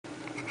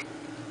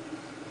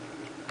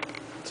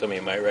Some of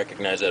you might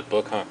recognize that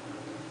book, huh?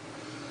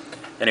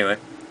 Anyway,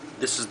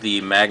 this is the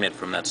magnet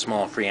from that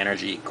small free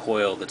energy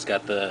coil that's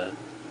got the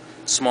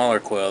smaller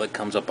coil that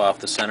comes up off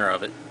the center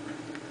of it,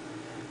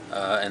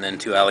 and then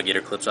two alligator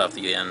clips off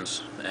the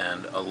ends,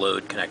 and a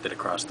load connected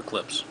across the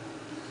clips.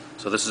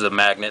 So this is a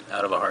magnet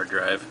out of a hard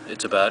drive.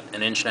 It's about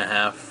 1.5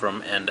 inches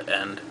from end to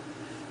end.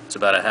 It's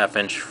about a 1/2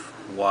 inch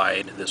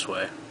wide this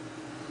way.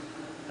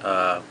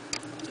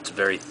 It's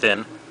very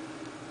thin.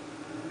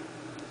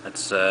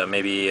 That's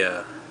maybe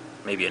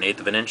 1/8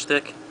 of an inch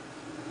thick.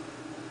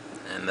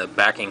 And the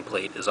backing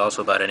plate is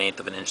also about 1/8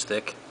 of an inch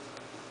thick.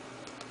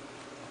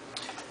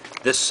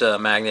 This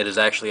magnet is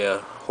actually a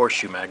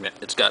horseshoe magnet.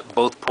 It's got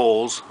both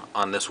poles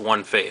on this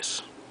one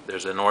face.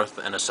 There's a north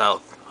and a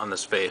south on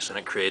this face, and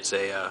it creates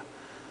a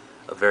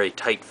very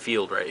tight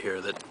field right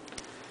here that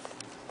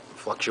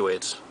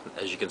fluctuates,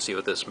 as you can see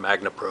with this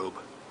MagnaProbe.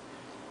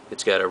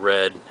 It's got a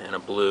red and a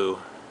blue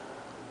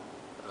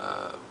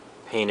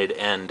painted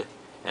end,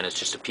 and it's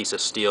just a piece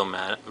of steel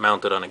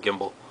mounted on a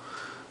gimbal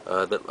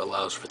that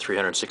allows for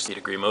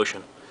 360-degree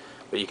motion.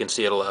 But you can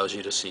see it allows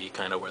you to see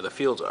kind of where the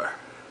fields are.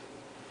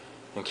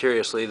 And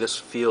curiously, this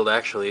field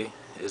actually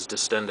is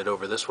distended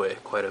over this way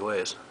quite a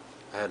ways.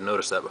 I hadn't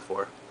noticed that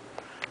before.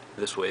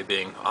 This way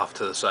being off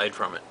to the side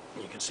from it.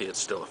 You can see it's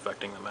still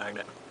affecting the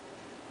magnet.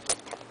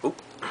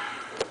 Oop.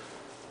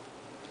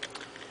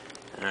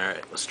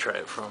 Alright, let's try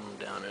it from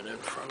down and in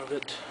front of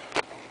it.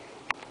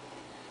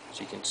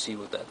 So you can see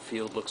what that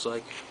field looks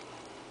like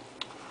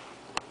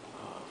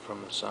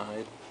from the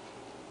side.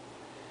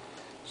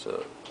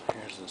 So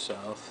here's the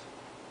south.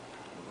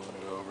 Move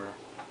it over.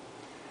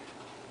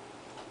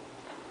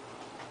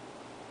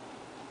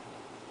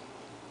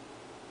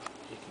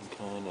 You can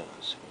kind of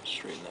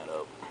straighten that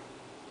up.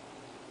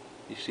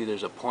 You see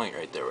there's a point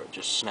right there where it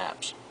just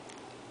snaps.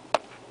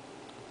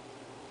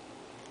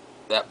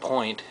 That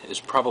point is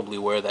probably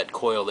where that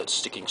coil that's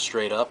sticking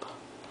straight up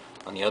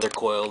on the other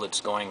coil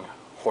that's going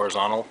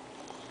horizontal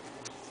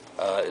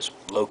is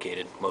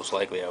located, most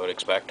likely, I would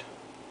expect.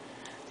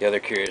 The other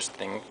curious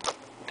thing,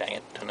 dang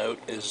it, to note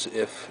is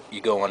if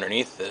you go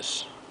underneath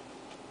this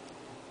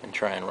and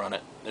try and run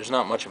it, there's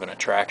not much of an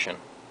attraction.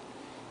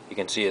 You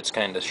can see it's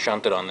kind of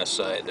shunted on this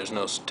side. There's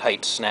no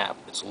tight snap.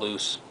 It's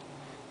loose,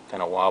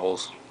 kind of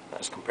wobbles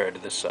as compared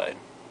to this side,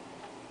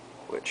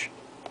 which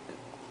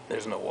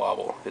there's no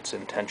wobble. It's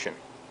in tension.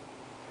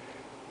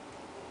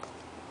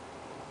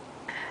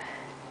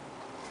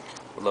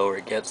 The lower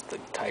it gets, the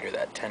tighter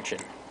that tension,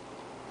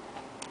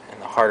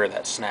 and the harder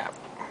that snap.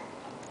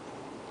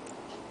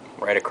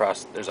 Right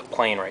across, there's a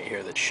plane right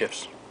here that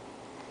shifts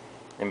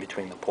in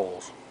between the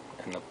poles,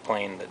 and the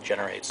plane that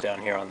generates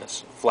down here on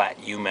this flat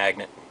U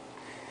magnet,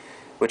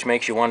 which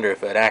makes you wonder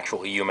if an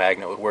actual U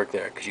magnet would work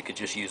there, because you could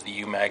just use the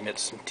U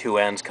magnets, two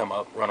ends come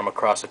up, run them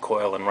across a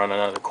coil, and run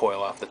another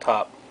coil off the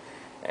top,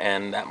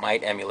 and that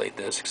might emulate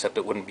this, except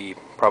it wouldn't be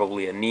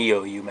probably a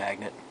neo U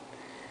magnet,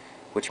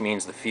 which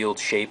means the field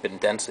shape and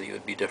density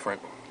would be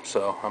different.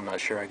 So I'm not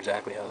sure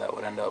exactly how that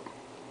would end up.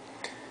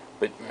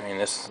 But I mean,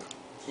 this,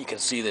 you can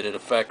see that it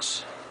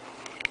affects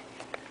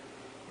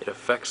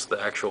the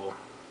actual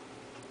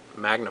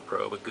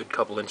MagnaProbe a good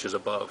couple inches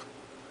above,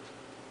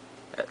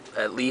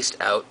 at least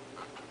out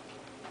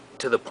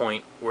to the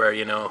point where,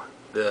 you know,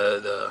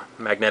 the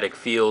magnetic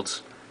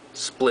field's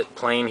split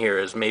plane here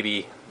is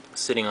maybe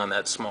sitting on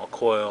that small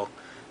coil,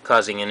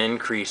 causing an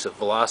increase of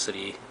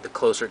velocity the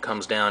closer it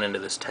comes down into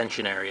this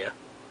tension area.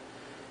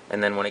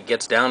 And then when it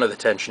gets down to the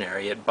tension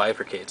area, it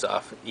bifurcates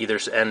off either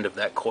end of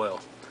that coil.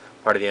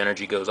 Part of the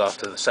energy goes off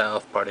to the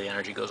south, part of the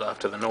energy goes off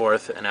to the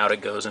north, and out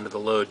it goes into the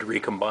load to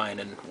recombine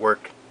and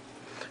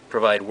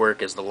provide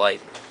work as the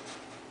light.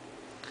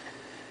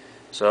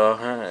 So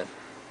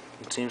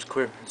it seems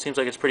clear. It seems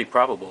like it's pretty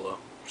probable, though.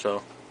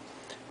 So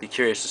be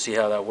curious to see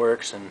how that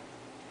works. And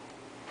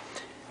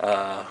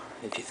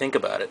if you think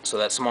about it, so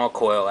that small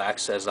coil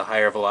acts as the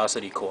higher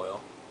velocity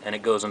coil, and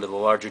it goes into the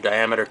larger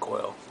diameter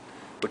coil,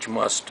 which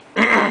must,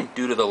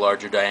 due to the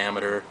larger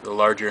diameter, the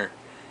larger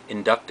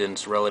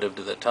inductance relative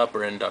to the tougher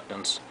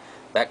inductance,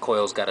 that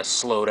coil's got to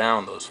slow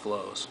down those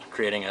flows,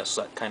 creating a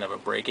kind of a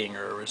braking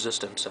or a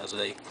resistance as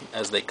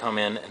they come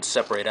in and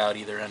separate out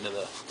either end of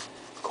the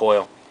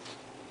coil.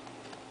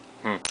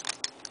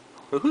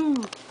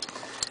 Woohoo!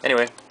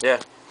 Anyway, yeah,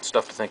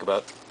 stuff to think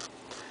about.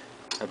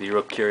 I'd be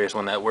real curious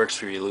when that works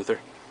for you, Luther.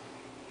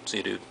 See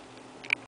you, dude.